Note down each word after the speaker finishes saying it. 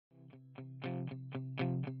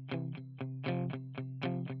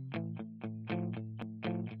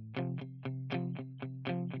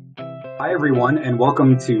Hi, everyone, and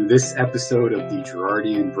welcome to this episode of the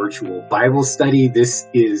Girardian Virtual Bible Study. This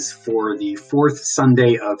is for the fourth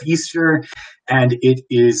Sunday of Easter, and it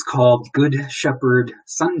is called Good Shepherd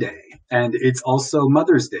Sunday, and it's also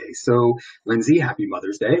Mother's Day. So, Lindsay, happy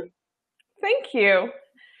Mother's Day. Thank you.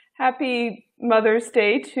 Happy Mother's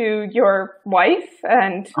Day to your wife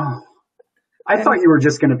and... I thought you were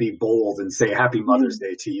just going to be bold and say Happy Mother's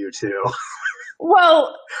Day to you, too.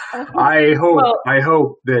 Well, I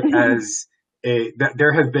hope that that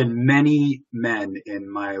there have been many men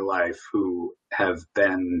in my life who have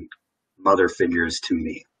been mother figures to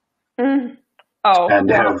me. And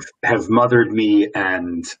have mothered me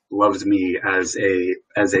and loved me as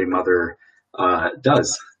a mother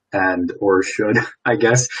does or should, I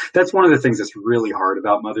guess. That's one of the things that's really hard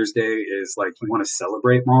about Mother's Day is like you want to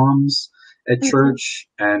celebrate moms at church,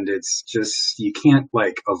 and it's just you can't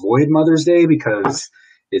avoid Mother's Day because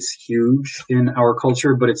it's huge in our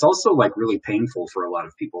culture, but it's also really painful for a lot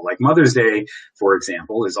of people. Like Mother's Day, for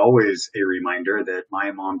example, is always a reminder that my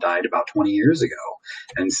mom died about 20 years ago.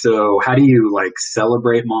 And so how do you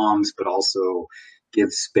celebrate moms, but also give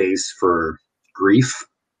space for grief?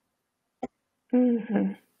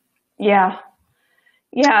 Mm-hmm. Yeah.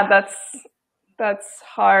 Yeah, that's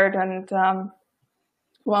hard. And,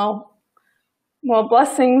 well,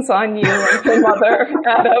 blessings on you and your mother,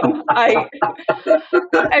 Adam.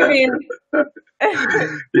 I mean,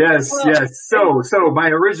 yes. So my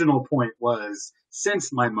original point was, since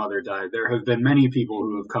my mother died, there have been many people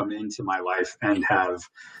who have come into my life and have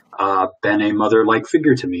been a mother-like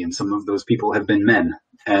figure to me, and some of those people have been men.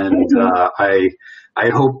 And I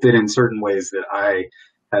hope that in certain ways that I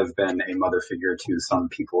have been a mother figure to some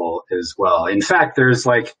people as well. In fact,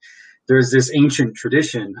 there's this ancient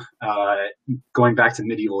tradition going back to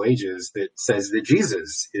medieval ages that says that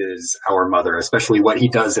Jesus is our mother, especially what he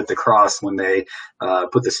does at the cross when they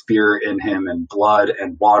put the spear in him and blood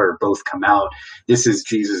and water both come out. This is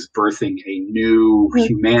Jesus birthing a new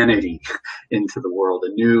humanity into the world,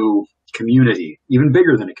 a new community, even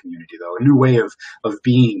bigger than a community, though, a new way of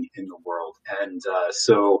being in the world. And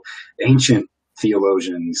so ancient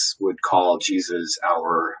theologians would call Jesus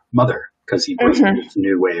our mother, because he brings a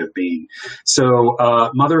new way of being. So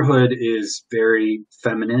motherhood is very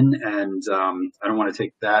feminine, and I don't want to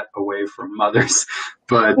take that away from mothers,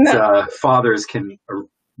 but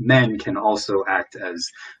men can also act as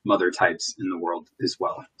mother types in the world as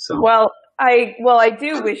well. So I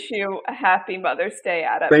do wish you a happy Mother's Day,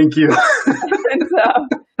 Adam. Thank you.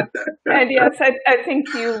 And yes, I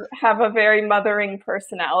think you have a very mothering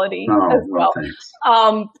personality as well. Thanks.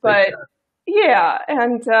 But yeah,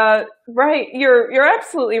 and right, you're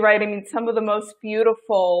absolutely right. I mean, some of the most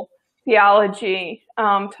beautiful theology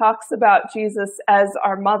talks about Jesus as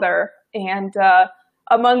our mother, and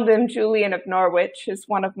among them, Julian of Norwich is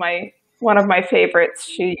one of my favorites.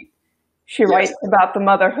 She writes about the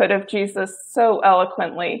motherhood of Jesus so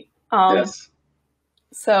eloquently.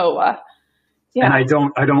 So yeah. And I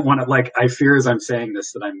don't want to I fear as I'm saying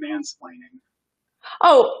this that I'm mansplaining.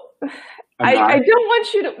 Oh, I don't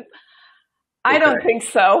want you to. I don't think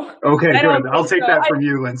so. Okay, good. I'll take that from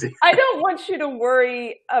you, Lindsay. I don't want you to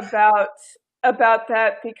worry about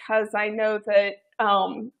that, because I know that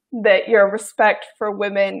that your respect for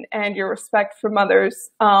women and your respect for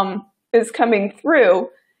mothers is coming through.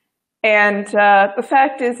 And the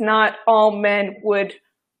fact is, not all men would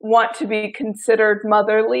want to be considered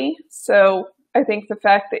motherly. So I think the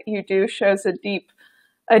fact that you do shows a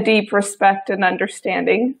deep respect and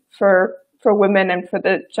understanding for women and for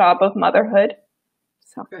the job of motherhood.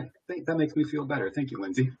 So. Okay, that makes me feel better. Thank you,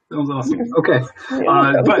 Lindsay. That was awesome. Okay,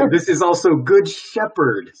 but this is also Good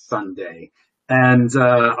Shepherd Sunday, and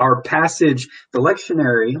our passage, the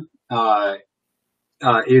lectionary,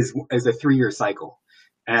 is a 3-year cycle,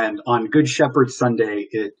 and on Good Shepherd Sunday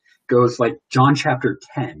it goes John chapter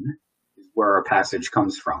 10 is where our passage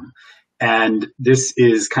comes from. And this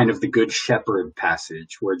is kind of the Good Shepherd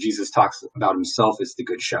passage where Jesus talks about himself as the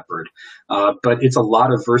Good Shepherd. But it's a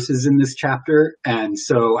lot of verses in this chapter. And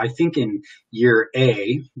so I think in year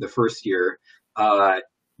A, the first year,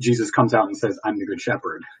 Jesus comes out and says, I'm the Good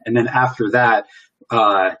Shepherd. And then after that,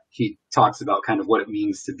 he talks about kind of what it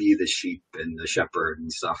means to be the sheep and the shepherd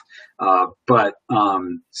and stuff.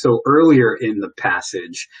 So earlier in the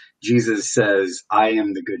passage, Jesus says, I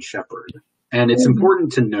am the Good Shepherd. And it's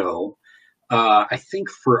important to know, I think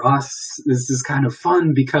for us, this is kind of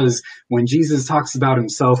fun because when Jesus talks about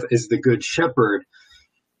himself as the Good Shepherd,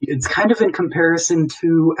 it's kind of in comparison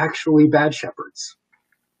to actually bad shepherds.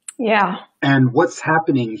 Yeah. And what's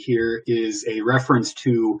happening here is a reference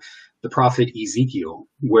to the prophet Ezekiel,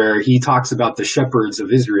 where he talks about the shepherds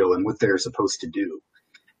of Israel and what they're supposed to do.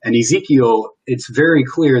 And Ezekiel, it's very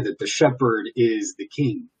clear that the shepherd is the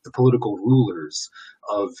king, the political rulers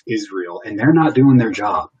of Israel, and they're not doing their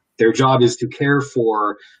job. Their job is to care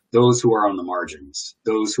for those who are on the margins,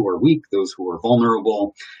 those who are weak, those who are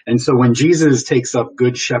vulnerable. And so when Jesus takes up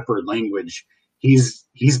good shepherd language, he's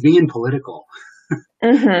being political.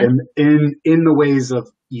 Mm-hmm. In the ways of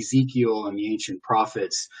Ezekiel and the ancient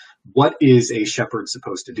prophets, what is a shepherd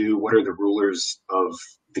supposed to do? What are the rulers of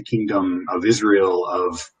the kingdom of Israel,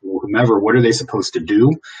 of whomever, what are they supposed to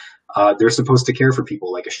do? They're supposed to care for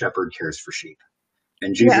people like a shepherd cares for sheep.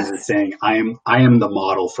 And Jesus Yes. is saying, I am the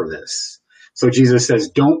model for this. So Jesus says,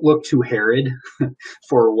 don't look to Herod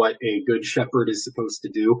for what a good shepherd is supposed to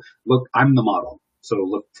do. Look, I'm the model. So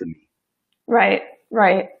look to me. Right,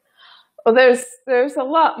 right. Well, there's a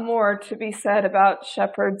lot more to be said about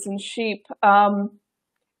shepherds and sheep.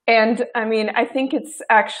 And I mean, I think it's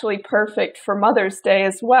actually perfect for Mother's Day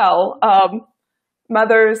as well.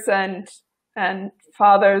 Mothers and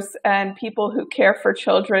fathers and people who care for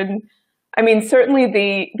children. I mean, certainly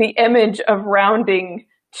the image of rounding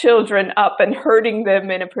children up and herding them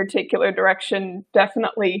in a particular direction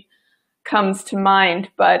definitely comes to mind.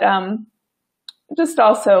 But just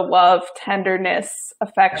also love, tenderness,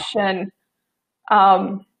 affection.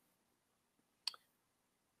 Yeah.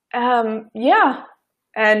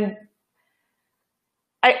 And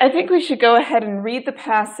I think we should go ahead and read the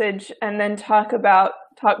passage and then talk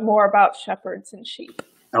more about shepherds and sheep.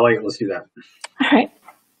 I like it. Let's do that. All right.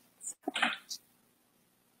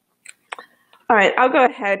 All right, I'll go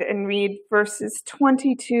ahead and read verses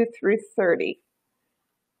 22 through 30.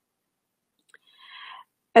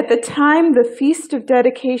 At the time the Feast of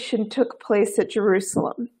Dedication took place at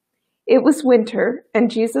Jerusalem, it was winter,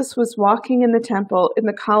 and Jesus was walking in the temple in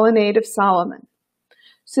the colonnade of Solomon.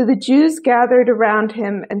 So the Jews gathered around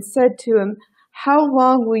him and said to him, "How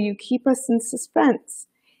long will you keep us in suspense?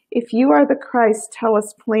 If you are the Christ, tell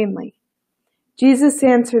us plainly." Jesus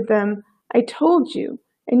answered them, "I told you,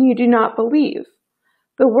 and you do not believe.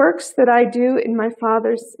 The works that I do in my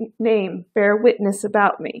Father's name bear witness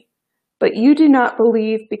about me. But you do not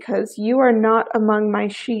believe because you are not among my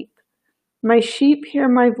sheep. My sheep hear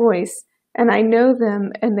my voice, and I know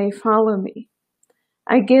them, and they follow me.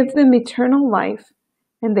 I give them eternal life,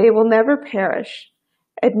 and they will never perish,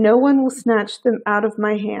 and no one will snatch them out of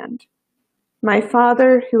my hand. My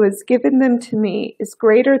Father, who has given them to me, is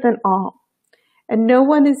greater than all, and no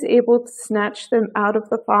one is able to snatch them out of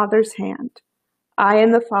the Father's hand. I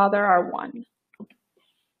and the Father are one."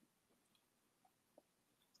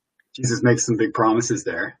 Jesus makes some big promises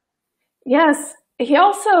there. Yes, he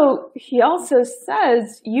also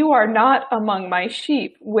says, "You are not among my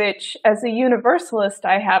sheep," which, as a universalist,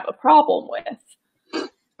 I have a problem with.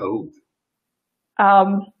 Oh.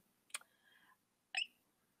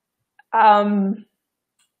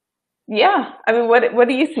 Yeah. I mean, what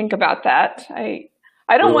do you think about that? I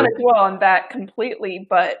don't want to dwell on that completely,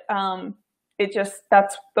 but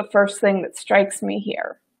that's the first thing that strikes me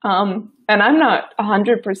here. And I'm not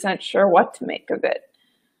 100% sure what to make of it.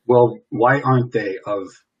 Well, why aren't they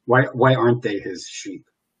his sheep?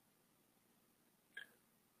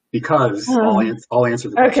 Because I'll answer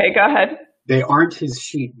the question. Okay, go ahead. They aren't his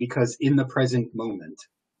sheep because in the present moment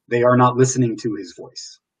they are not listening to his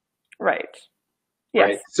voice. Right. Yes.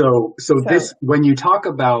 Right. So this, when you talk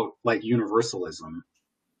about like universalism,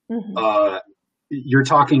 you're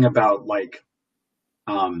talking about like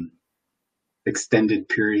extended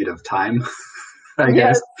period of time, I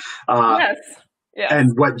guess. Yes. Yes.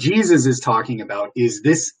 And what Jesus is talking about is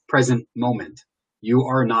this present moment. You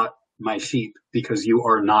are not my sheep because you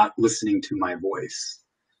are not listening to my voice.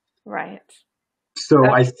 Right. So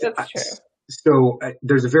that's true. So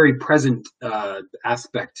there's a very present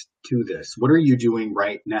aspect to this. What are you doing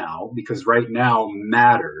right now? Because right now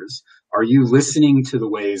matters. Are you listening to the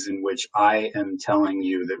ways in which I am telling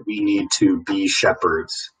you that we need to be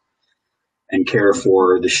shepherds and care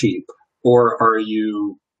for the sheep? Or are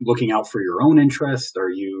you looking out for your own interest? Are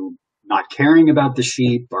you not caring about the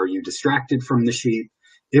sheep? Are you distracted from the sheep?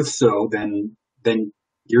 If so, then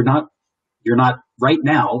you're not right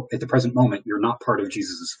now at the present moment, you're not part of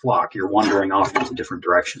Jesus's flock. You're wandering off into different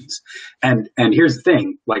directions. And here's the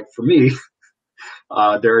thing, like for me,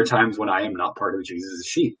 there are times when I am not part of Jesus's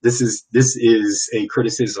sheep. This is a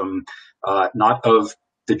criticism, not of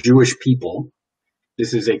the Jewish people.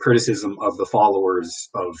 This is a criticism of the followers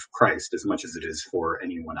of Christ as much as it is for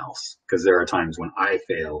anyone else, because there are times when I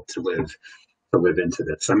fail to live into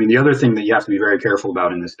this. I mean, the other thing that you have to be very careful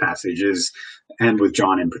about in this passage is, and with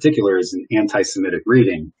John in particular, is an anti-Semitic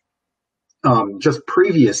reading. Just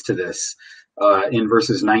previous to this, in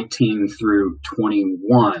verses 19 through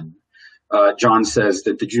 21, John says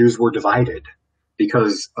that the Jews were divided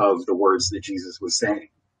because of the words that Jesus was saying.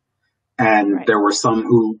 And Right. there were some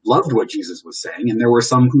who loved what Jesus was saying, and there were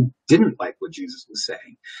some who didn't like what Jesus was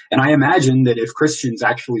saying. And I imagine that if Christians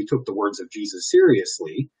actually took the words of Jesus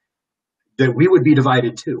seriously, that we would be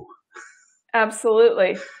divided too.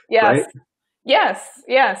 Absolutely. Yes. Right? Yes.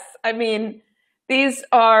 Yes. I mean, these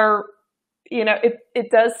are,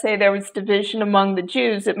 it does say there was division among the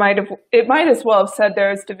Jews. It might as well have said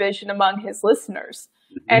there was division among his listeners.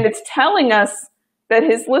 Mm-hmm. And it's telling us that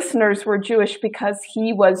his listeners were Jewish because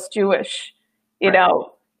he was Jewish,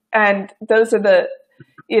 and those are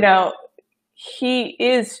he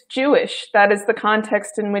is Jewish. That is the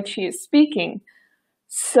context in which he is speaking.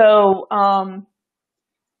 So,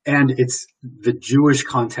 and it's the Jewish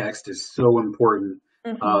context is so important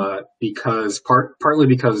because partly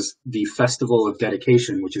because the festival of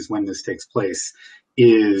dedication, which is when this takes place,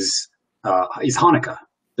 is Hanukkah.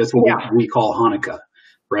 That's what we call Hanukkah,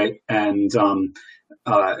 right? And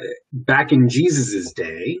back in Jesus's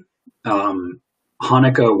day,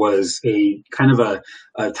 Hanukkah was a kind of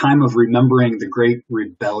a time of remembering the great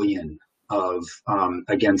rebellion of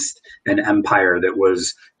against an empire that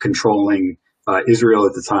was controlling Israel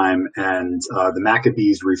at the time, and the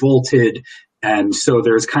Maccabees revolted. And so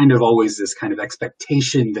there's kind of always this kind of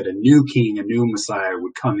expectation that a new king, a new Messiah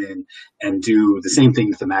would come in and do the same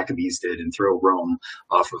thing that the Maccabees did and throw Rome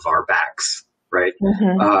off of our backs, right?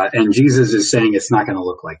 And Jesus is saying it's not going to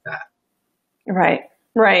look like that. Right,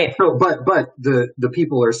 right. So, but the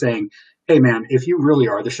people are saying, hey man, if you really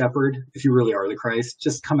are the shepherd, if you really are the Christ,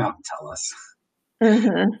 just come out and tell us.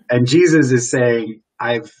 And Jesus is saying,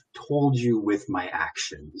 I've told you with my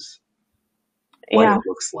actions what it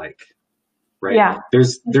looks like. Right. Yeah.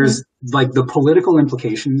 There's like the political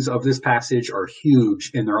implications of this passage are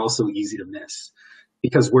huge, and they're also easy to miss,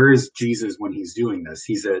 because where is Jesus when he's doing this?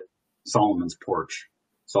 He's at Solomon's porch,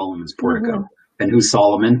 Solomon's portico. And who's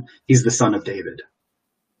Solomon? He's the son of David.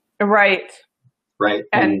 Right. Right.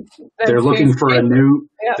 And they're looking for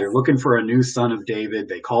they're looking for a new son of David.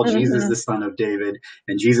 They call Jesus the son of David,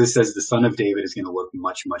 and Jesus says the son of David is going to look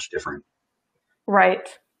much, much different. Right.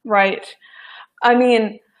 Right. I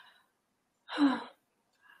mean,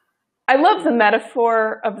 I love the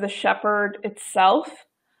metaphor of the shepherd itself.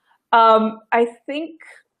 I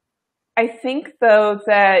think though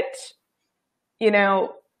that,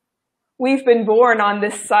 we've been born on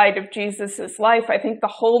this side of Jesus's life. I think the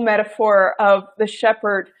whole metaphor of the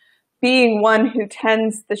shepherd being one who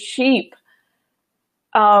tends the sheep,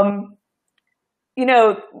 the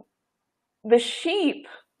sheep,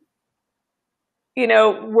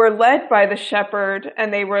 were led by the shepherd,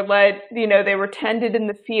 and they were led, they were tended in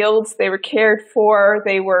the fields, they were cared for,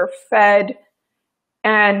 they were fed,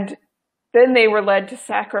 and then they were led to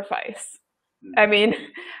sacrifice. I mean,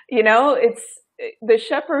 it's the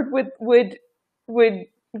shepherd would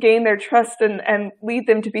gain their trust and lead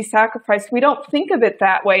them to be sacrificed. We don't think of it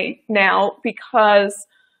that way now because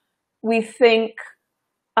we think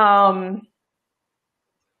of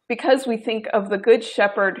the good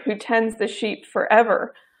shepherd who tends the sheep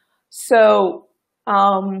forever. So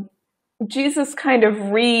Jesus kind of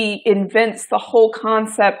reinvents the whole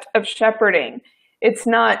concept of shepherding. It's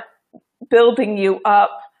not building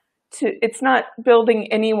it's not building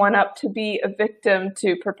anyone up to be a victim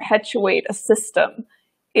to perpetuate a system.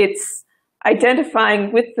 It's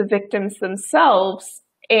identifying with the victims themselves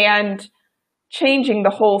and changing the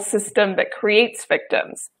whole system that creates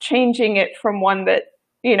victims, changing it from one that,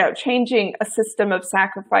 changing a system of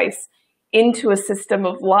sacrifice into a system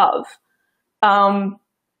of love. I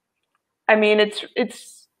mean, it's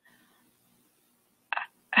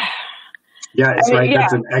yeah, it's right.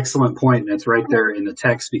 That's an excellent point. And it's right there in the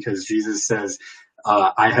text, because Jesus says,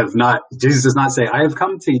 Jesus does not say, I have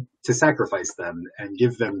come to sacrifice them and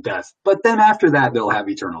give them death, but then after that, they'll have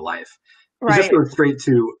eternal life. He just goes straight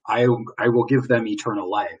to, I will give them eternal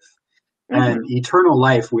life. And eternal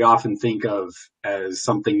life, we often think of as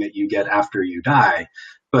something that you get after you die.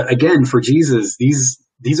 But again, for Jesus,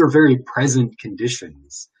 these are very present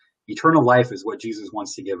conditions. Eternal life is what Jesus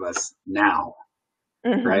wants to give us now.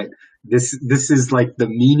 Right? This is like the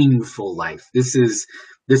meaningful life. This is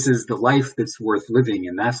the life that's worth living,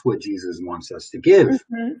 and that's what Jesus wants us to give,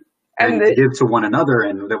 and to give to one another,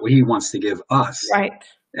 and that he wants to give us. Right.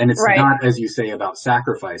 And it's not, as you say, about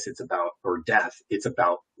sacrifice. It's about death. It's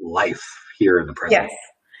about life here in the present.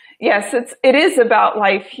 Yes, it is about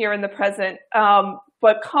life here in the present.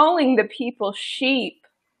 But calling the people sheep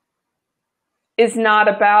is not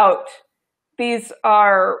about, these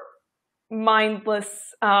are mindless,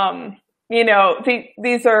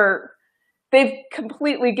 these are they've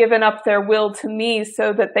completely given up their will to me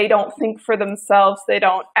so that they don't think for themselves, they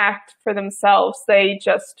don't act for themselves, they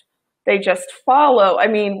just follow. I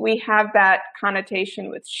mean, we have that connotation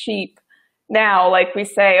with sheep now, like we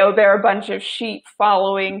say, oh, they're a bunch of sheep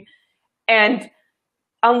following. And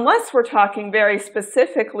unless we're talking very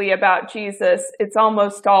specifically about Jesus, it's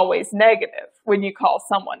almost always negative when you call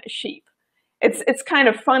someone a sheep. It's kind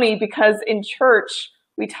of funny because in church,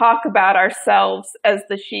 we talk about ourselves as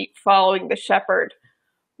the sheep following the shepherd.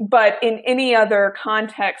 But in any other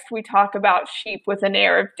context, we talk about sheep with an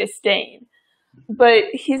air of disdain. But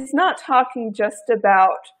he's not talking just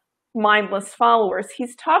about mindless followers.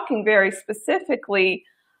 He's talking very specifically,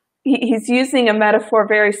 he's using a metaphor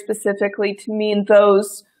very specifically to mean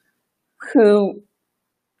those who,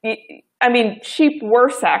 I mean, sheep were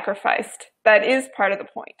sacrificed. That is part of the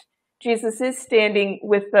point. Jesus is standing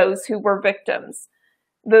with those who were victims.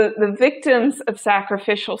 The victims of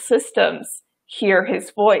sacrificial systems hear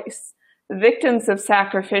his voice. The victims of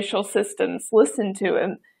sacrificial systems listen to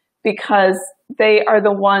him because they are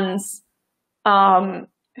the ones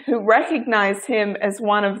who recognize him as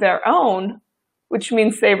one of their own, which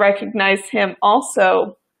means they recognize him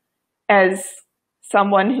also as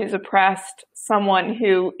someone who's oppressed, someone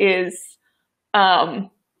who is,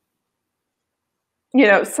 someone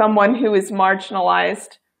who is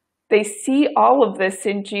marginalized. They see all of this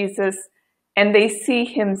in Jesus, and they see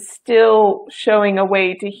him still showing a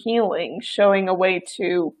way to healing, showing a way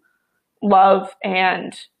to love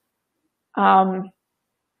and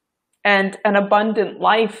an abundant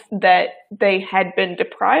life that they had been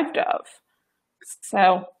deprived of.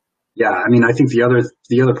 So, yeah, I mean, I think the other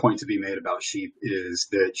point to be made about sheep is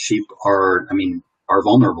that sheep are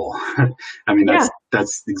vulnerable. I mean,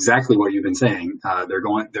 that's exactly what you've been saying.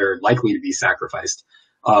 They're likely to be sacrificed.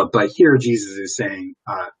 But here Jesus is saying,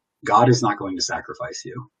 God is not going to sacrifice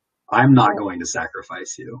you. I'm not going to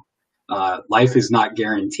sacrifice you. Life is not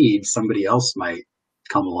guaranteed. Somebody else might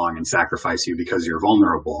come along and sacrifice you because you're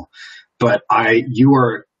vulnerable. But I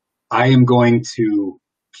am going to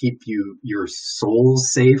keep your soul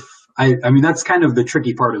safe. I mean, that's kind of the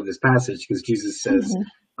tricky part of this passage, because Jesus says,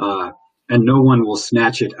 and no one will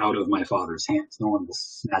snatch it out of my Father's hands. No one will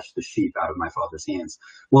snatch the sheep out of my Father's hands.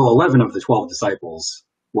 Well, 11 of the 12 disciples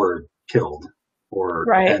were killed,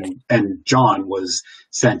 and John was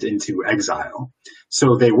sent into exile.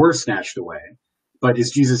 So they were snatched away. But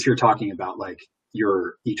is Jesus here talking about like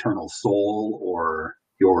your eternal soul or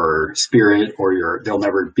your spirit or they'll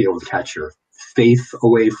never be able to catch your faith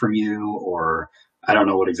away from you? Or I don't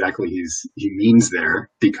know what exactly he means there,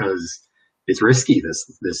 because it's risky, this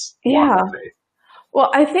walk of faith.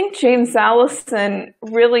 Well, I think James Allison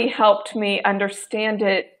really helped me understand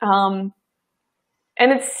it.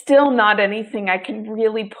 And it's still not anything I can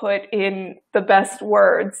really put in the best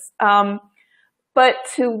words. But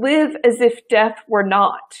to live as if death were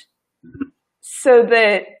not, so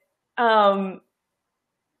that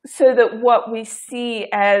what we see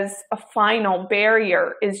as a final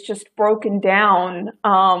barrier is just broken down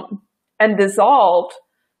and dissolved.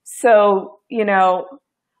 So,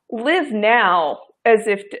 live now as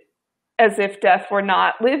if death were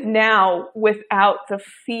not. Live now without the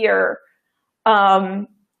fear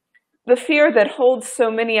that holds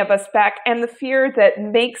so many of us back, and the fear that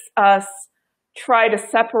makes us try to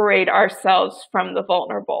separate ourselves from the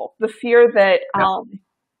vulnerable. The fear that,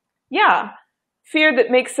 fear that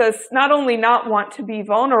makes us not only not want to be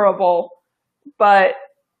vulnerable, but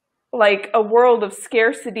like a world of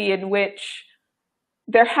scarcity in which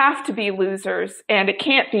there have to be losers and it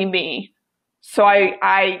can't be me. So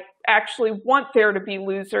I actually want there to be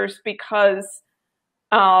losers because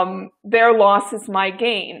their loss is my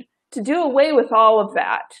gain. To do away with all of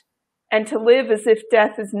that and to live as if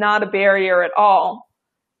death is not a barrier at all,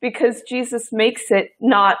 because Jesus makes it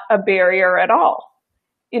not a barrier at all.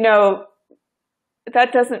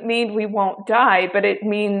 That doesn't mean we won't die, but it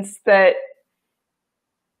means that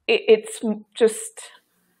it's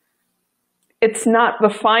not the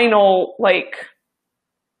final, like,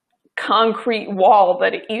 concrete wall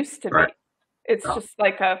that it used to be. It's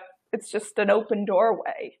just an open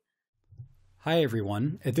doorway. Hi,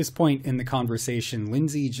 everyone. At this point in the conversation,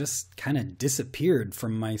 Lindsay just kind of disappeared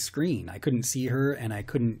from my screen. I couldn't see her and I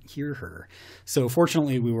couldn't hear her. So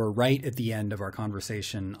fortunately, we were right at the end of our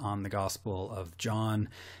conversation on the Gospel of John.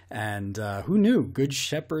 And who knew? Good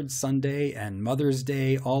Shepherd Sunday and Mother's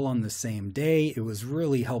Day all on the same day. It was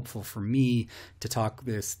really helpful for me to talk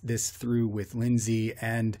this through with Lindsay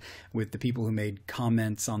and with the people who made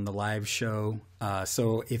comments on the live show.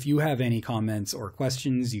 So if you have any comments or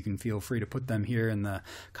questions, you can feel free to put them here in the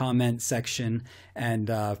comment section. And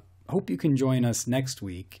hope you can join us next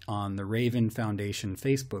week on the Raven Foundation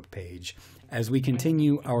Facebook page as we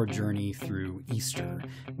continue our journey through Easter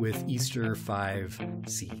with Easter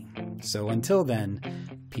 5C. So until then,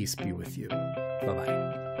 peace be with you.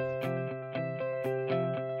 Bye-bye.